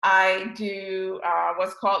 I do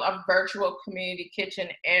what's called a virtual community kitchen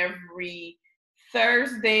every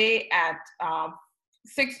Thursday at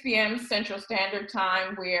 6 p.m. Central Standard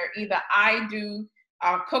Time, where either I do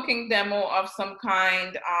a cooking demo of some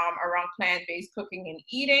kind around plant-based cooking and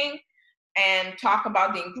eating, and talk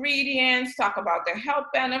about the ingredients, talk about the health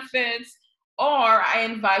benefits, or I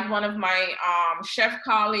invite one of my chef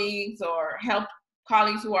colleagues or health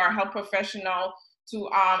colleagues who are health professional to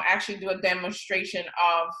actually do a demonstration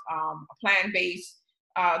of a plant-based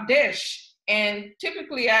dish. And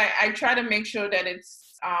typically I try to make sure that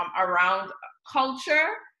it's around culture,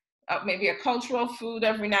 maybe a cultural food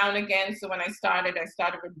every now and again. So when I started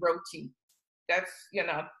with roti. That's,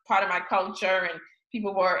 part of my culture, and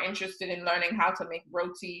people were interested in learning how to make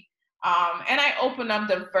roti. And I open up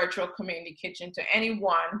the virtual community kitchen to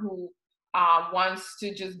anyone who wants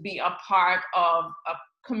to just be a part of a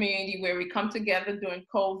community where we come together during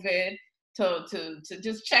COVID to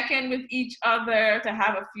just check in with each other, to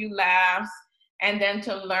have a few laughs, and then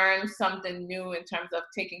to learn something new in terms of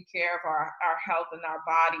taking care of our health and our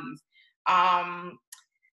bodies.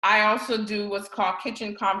 I also do what's called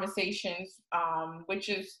Kitchen Conversations, which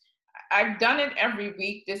is, I've done it every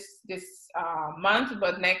week this month,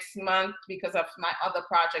 but next month, because of my other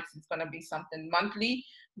projects, it's going to be something monthly,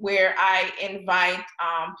 where I invite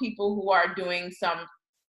people who are doing some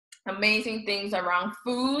amazing things around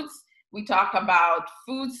foods. We talk about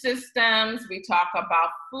food systems, we talk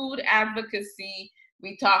about food advocacy,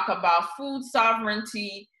 we talk about food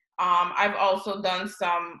sovereignty. I've also done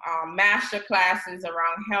some master classes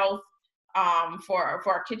around health for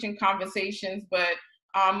our kitchen conversations, but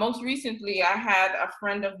most recently I had a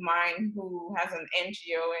friend of mine who has an NGO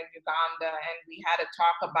in Uganda, and we had to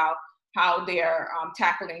talk about how they're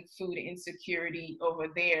tackling food insecurity over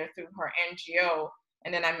there through her NGO.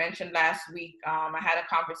 And then I mentioned last week, I had a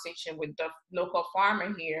conversation with the local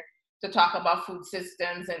farmer here to talk about food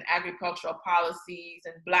systems and agricultural policies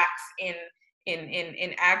and Blacks in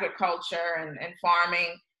agriculture and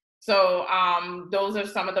farming. So those are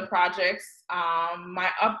some of the projects.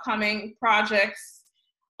 My upcoming projects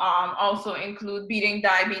also include Beating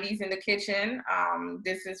Diabetes in the Kitchen.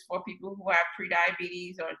 This is for people who have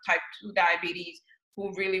prediabetes or type 2 diabetes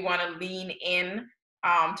who really want to lean in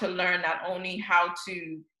to learn not only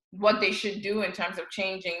what they should do in terms of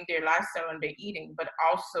changing their lifestyle and their eating, but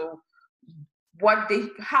also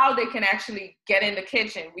how they can actually get in the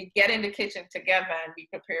kitchen. We get in the kitchen together and we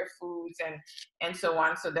prepare foods and so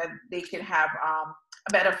on, so that they can have a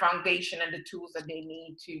better foundation and the tools that they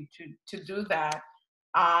need to do that.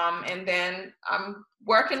 And then I'm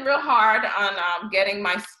working real hard on getting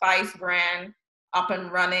my Spice brand up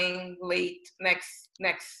and running late next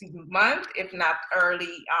month, if not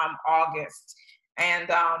early August. And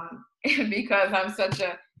because I'm such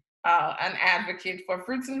an advocate for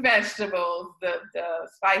fruits and vegetables, the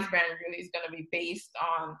Spice brand really is going to be based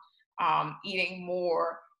on eating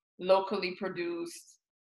more locally produced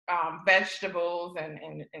vegetables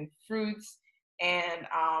and fruits, and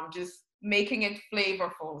just making it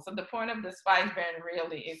flavorful. So the point of the Spice brand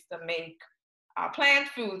really is to make plant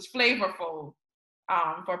foods flavorful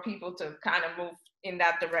for people to kind of move in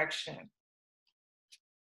that direction.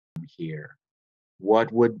 Here,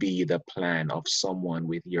 what would be the plan of someone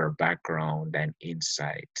with your background and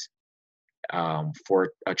insight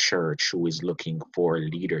for a church who is looking for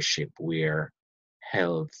leadership where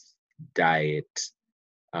health, diet,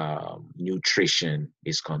 nutrition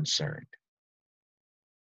is concerned?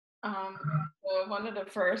 So one of the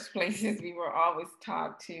first places we were always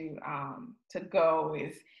taught to go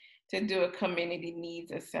is to do a community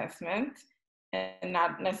needs assessment, and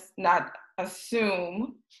not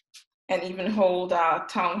assume, and even hold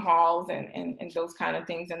town halls and those kind of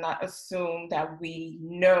things, and not assume that we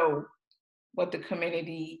know what the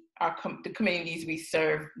communities we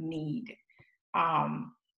serve need.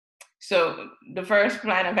 So the first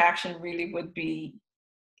plan of action really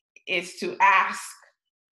is to ask,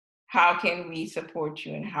 how can we support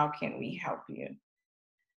you and how can we help you?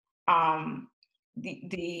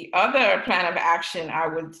 The other plan of action, I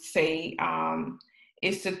would say,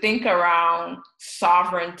 is to think around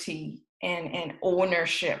sovereignty and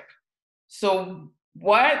ownership. So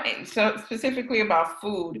specifically about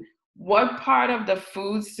food, what part of the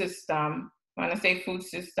food system, when I say food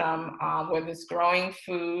system, whether it's growing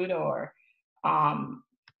food or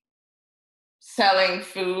selling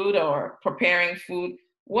food or preparing food,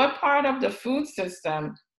 what part of the food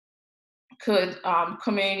system could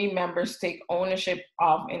community members take ownership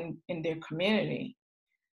of in their community?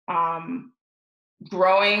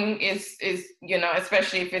 Growing is,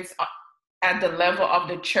 especially if it's at the level of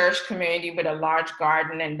the church community with a large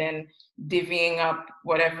garden and then divvying up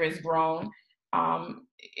whatever is grown,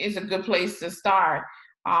 is a good place to start.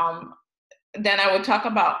 Then I would talk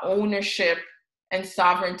about ownership and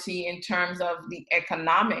sovereignty in terms of the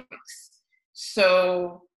economics.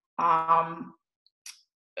 So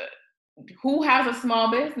who has a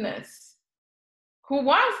small business? Who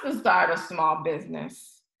wants to start a small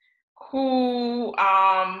business?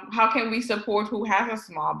 How can we support who has a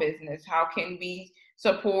small business? How can we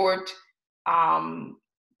support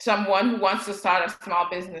someone who wants to start a small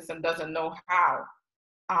business and doesn't know how?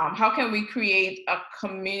 How can we create a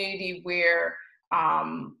community where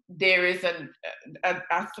there is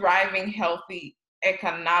a thriving, healthy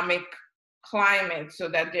economic climate so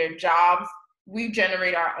that their jobs, we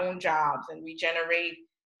generate our own jobs and we generate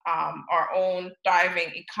our own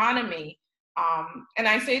thriving economy. And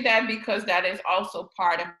I say that because that is also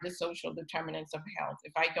part of the social determinants of health.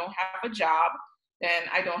 If I don't have a job, then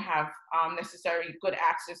I don't have necessarily good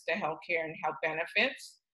access to healthcare and health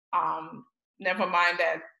benefits. Never mind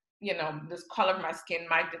that, this color of my skin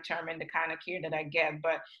might determine the kind of care that I get,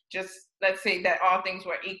 but just let's say that all things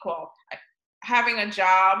were equal. Having a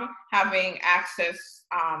job, having access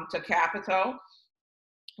to capital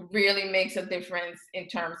really makes a difference in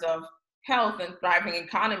terms of health and thriving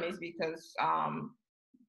economies, because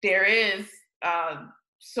there is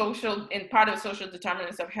in part of social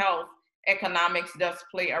determinants of health, economics does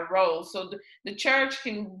play a role. So the church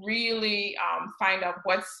can really find out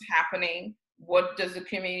what's happening, what does the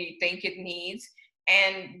community think it needs,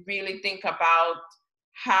 and really think about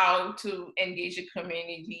how to engage the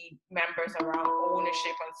community members around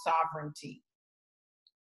ownership and sovereignty.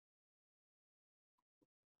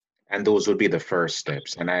 And those would be the first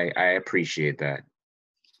steps. And I appreciate that.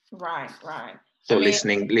 Right. So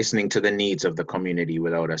listening to the needs of the community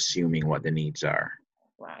without assuming what the needs are.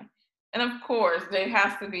 Right. And of course, there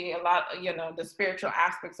has to be a lot, the spiritual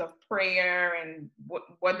aspects of prayer and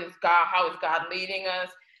what is God, how is God leading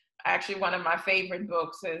us? Actually, one of my favorite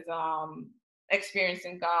books is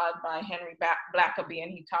Experiencing God by Henry Blackaby,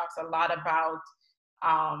 and he talks a lot about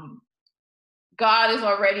God is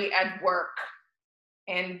already at work,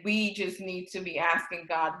 and we just need to be asking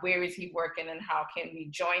God, where is he working and how can we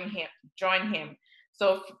join him?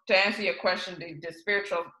 So to answer your question, the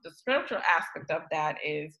spiritual aspect of that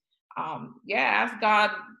is, ask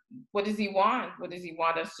God, what does he want? What does he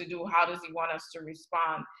want us to do? How does he want us to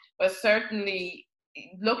respond? But certainly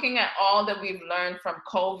looking at all that we've learned from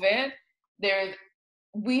COVID,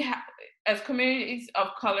 as communities of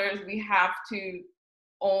colors, we have to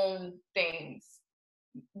own things.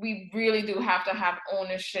 We really do have to have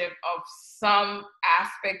ownership of some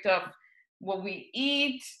aspect of what we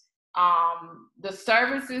eat, the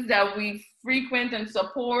services that we frequent and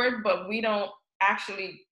support, but we don't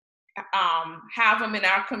actually have them in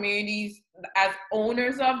our communities as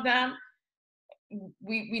owners of them.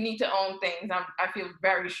 We need to own things. I feel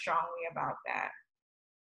very strongly about that.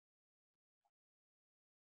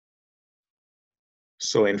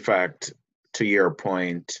 So in fact, to your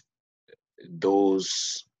point,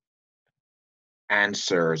 those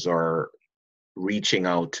answers or reaching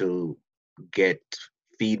out to get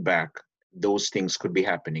feedback, those things could be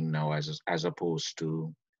happening now as opposed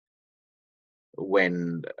to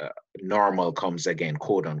when normal comes again,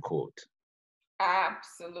 quote unquote.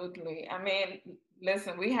 Absolutely. I mean,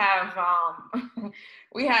 listen, we have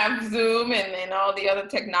we have Zoom and all the other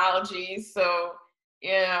technologies. So,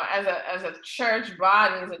 as a church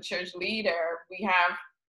body, as a church leader, we have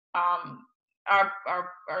our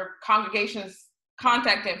congregation's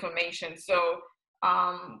contact information. So,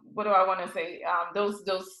 what do I want to say? Those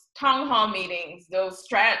town hall meetings, those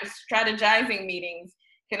strategizing meetings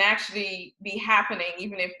can actually be happening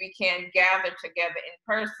even if we can't gather together in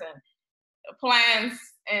person. Plans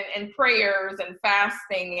and prayers and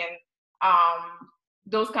fasting and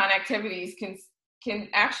those kind of activities can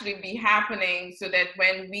actually be happening, so that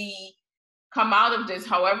when we come out of this,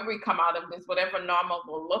 however we come out of this, whatever normal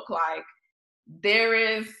will look like, there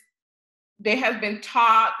has been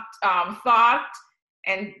thought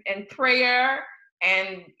and prayer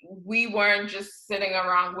and we weren't just sitting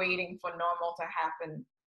around waiting for normal to happen.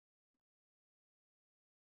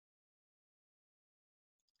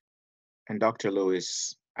 And Dr.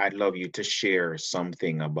 Lewis, I'd love you to share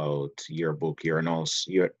something about your book. You are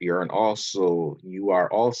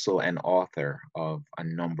also an author of a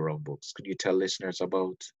number of books. Could you tell listeners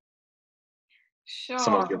about some of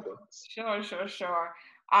Sure, your books? sure.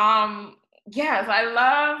 Um, yes, I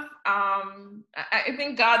love. I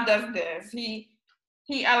think God does this. He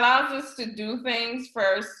allows us to do things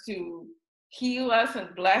first to heal us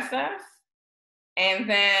and bless us, and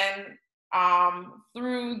then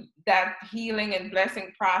through that healing and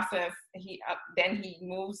blessing process, he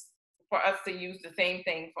moves for us to use the same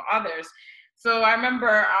thing for others. So I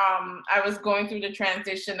remember I was going through the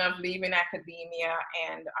transition of leaving academia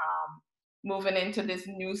and moving into this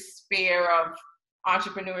new sphere of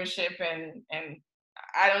entrepreneurship, and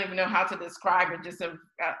I don't even know how to describe it, just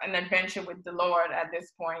an adventure with the Lord at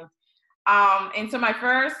this point. And so my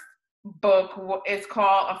first book is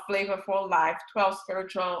called A Flavorful Life, 12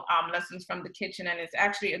 Spiritual Lessons from the Kitchen, and it's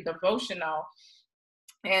actually a devotional.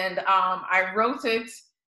 And I wrote it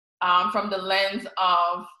from the lens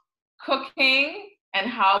of cooking and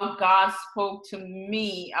how God spoke to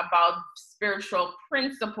me about spiritual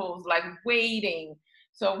principles like waiting.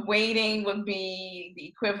 So waiting would be the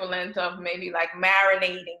equivalent of maybe like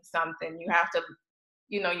marinating something. You have to,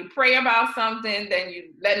 you pray about something, then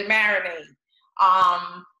you let it marinate.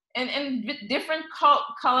 And different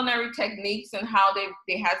culinary techniques and how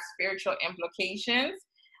they had spiritual implications.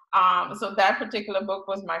 So that particular book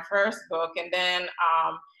was my first book, and then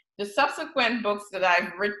the subsequent books that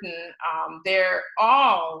I've written, they're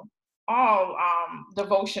all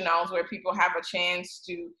devotionals where people have a chance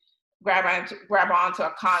to grab onto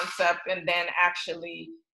a concept and then actually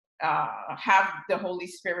have the Holy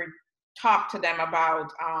Spirit talk to them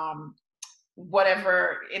about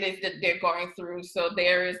whatever it is that they're going through. So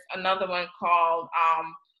there is another one called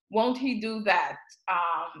Won't He Do That?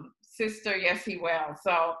 Sister, Yes, He Will.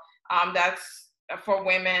 So that's for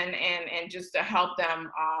women and just to help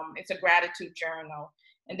them. It's a gratitude journal.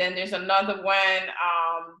 And then there's another one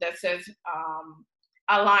that says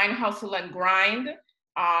Align, Hustle, and Grind.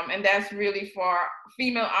 And that's really for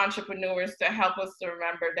female entrepreneurs to help us to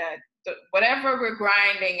remember that whatever we're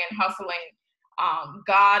grinding and hustling,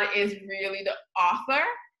 God is really the author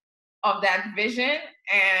of that vision,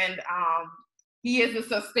 and He is the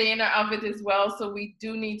sustainer of it as well. So we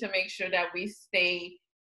do need to make sure that we stay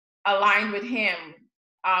aligned with Him,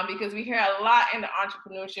 because we hear a lot in the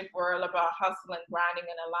entrepreneurship world about hustling, grinding,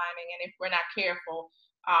 and aligning. And if we're not careful,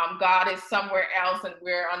 God is somewhere else, and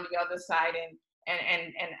we're on the other side.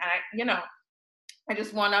 I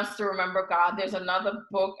just want us to remember God. There's another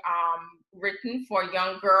book written for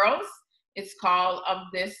young girls. It's called Of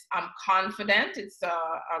This I'm Confident. It's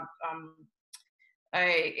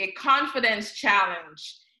a confidence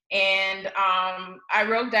challenge. And I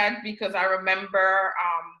wrote that because I remember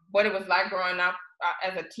what it was like growing up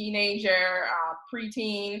as a teenager,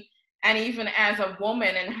 preteen, and even as a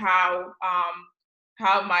woman, and how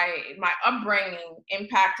my upbringing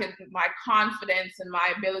impacted my confidence and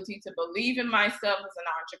my ability to believe in myself as an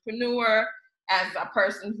entrepreneur, as a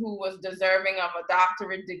person who was deserving of a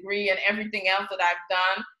doctorate degree and everything else that I've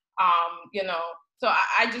done. So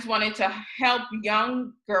I just wanted to help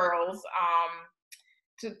young girls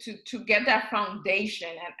to get that foundation,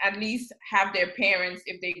 and at least have their parents,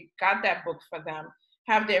 if they got that book for them,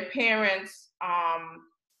 have their parents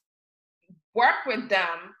work with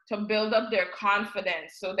them to build up their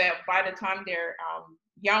confidence, so that by the time they're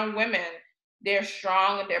young women, they're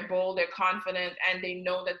strong and they're bold, they're confident, and they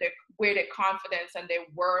know that where their confidence and their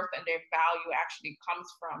worth and their value actually comes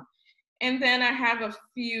from. And then I have a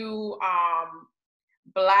few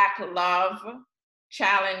Black Love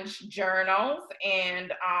Challenge journals,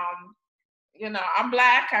 and I'm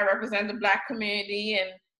Black. I represent the Black community,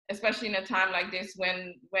 and especially in a time like this,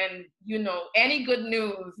 when any good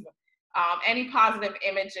news, any positive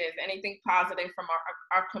images, anything positive from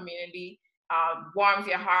our community warms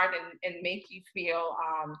your heart and make you feel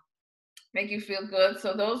good.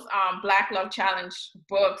 So those Black Love Challenge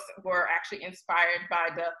books were actually inspired by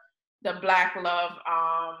the Black Love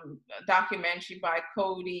documentary by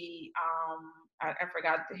Cody. I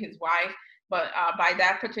forgot his wife, but by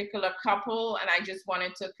that particular couple. And I just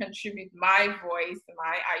wanted to contribute my voice,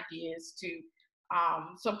 my ideas to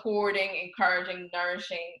supporting, encouraging,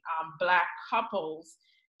 nourishing Black couples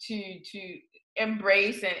to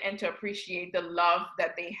embrace and to appreciate the love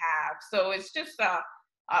that they have. So it's just a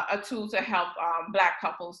tool to help Black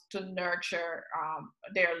couples to nurture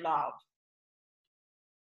their love.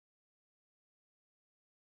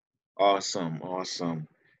 Awesome, awesome.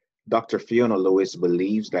 Dr. Fiona Lewis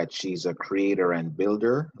believes that she's a creator and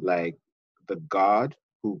builder, like the God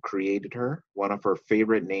who created her. One of her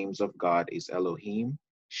favorite names of God is Elohim.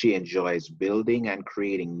 She enjoys building and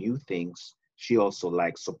creating new things. She also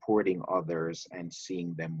likes supporting others and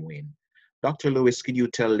seeing them win. Dr. Lewis, could you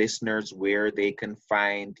tell listeners where they can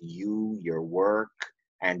find you, your work,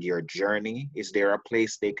 and your journey? Is there a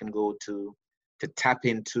place they can go to tap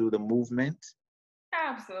into the movement?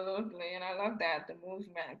 Absolutely, and I love that the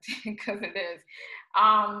movement because it is.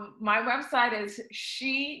 My website is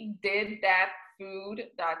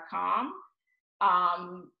shedidthatfood.com.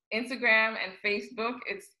 Instagram and Facebook,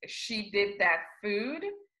 it's She Did That Food.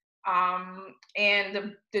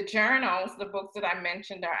 And the journals, the books that I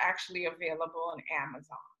mentioned, are actually available on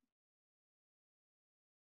Amazon.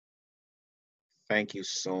 Thank you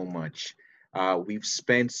so much. We've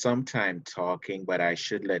spent some time talking, but I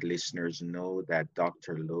should let listeners know that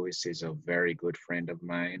Dr. Lewis is a very good friend of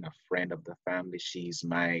mine, a friend of the family. She's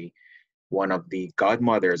my one of the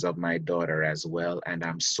godmothers of my daughter as well, and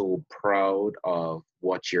I'm so proud of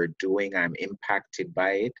what you're doing. I'm impacted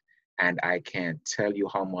by it, and I can't tell you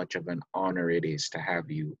how much of an honor it is to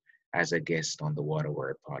have you as a guest on the Water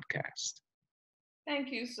Word podcast.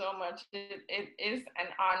 Thank you so much. It is an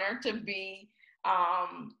honor to be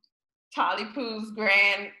um, Tolly Poo's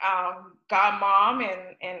grand godmom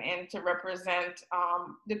and to represent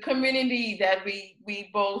the community that we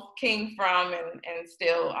both came from and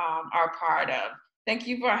still are part of. Thank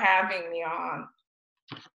you for having me on.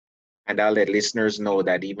 And I'll let listeners know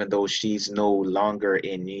that even though she's no longer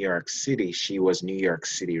in New York City, she was New York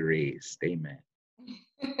City raised. Amen.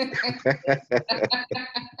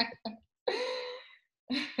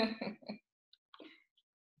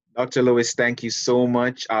 Dr. Lewis, thank you so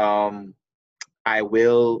much. I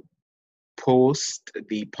will post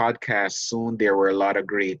the podcast soon. There were a lot of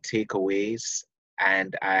great takeaways,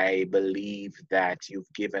 and I believe that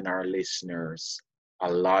you've given our listeners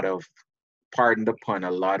a lot of, pardon the pun,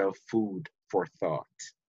 a lot of food for thought.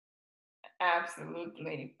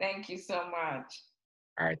 Absolutely. Thank you so much.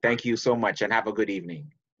 All right. Thank you so much, and have a good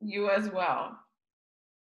evening. You as well.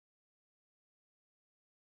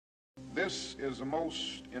 This is the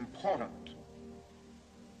most important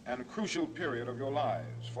and crucial period of your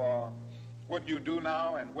lives, for what you do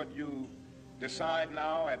now and what you decide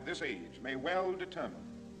now at this age may well determine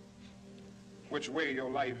which way your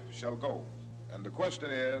life shall go. And the question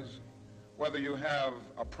is whether you have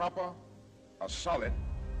a proper, a solid,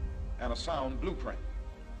 and a sound blueprint.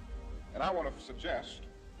 And I want to suggest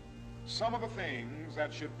some of the things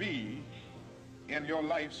that should be in your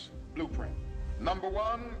life's blueprint. Number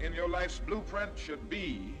one in your life's blueprint should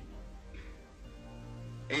be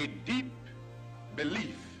a deep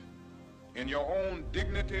belief in your own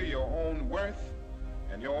dignity, your own worth,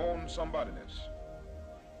 and your own somebodyness.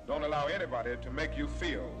 Don't allow anybody to make you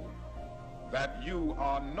feel that you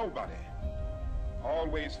are nobody.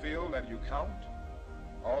 Always feel that you count.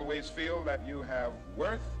 Always feel that you have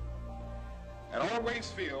worth. And always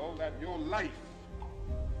feel that your life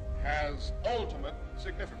has ultimate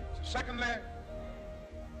significance. Secondly,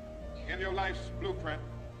 in your life's blueprint,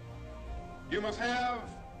 you must have,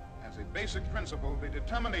 as a basic principle, the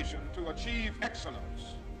determination to achieve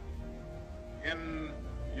excellence in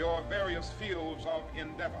your various fields of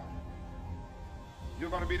endeavor. You're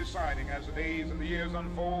going to be deciding as the days and the years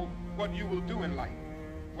unfold what you will do in life,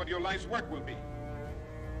 what your life's work will be.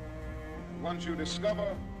 Once you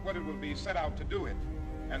discover what it will be, set out to do it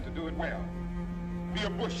and to do it well. Be a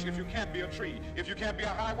bush if you can't be a tree. If you can't be a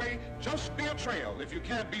highway, just be a trail. If you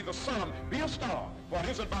can't be the sun, be a star. For it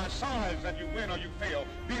isn't by size that you win or you fail.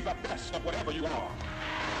 Be the best of whatever you are.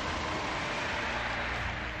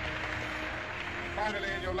 Finally,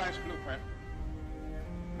 in your life's blueprint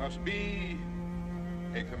must be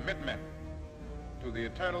a commitment to the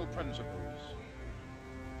eternal principles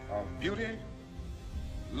of beauty,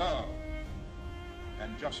 love,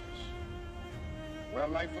 and justice. Well,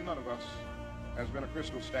 life for none of us has been a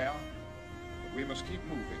crystal staff, but we must keep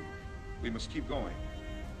moving. We must keep going.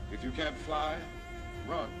 If you can't fly,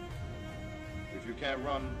 run. If you can't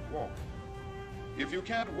run, walk. If you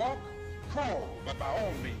can't walk, crawl, but by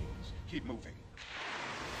all means, keep moving.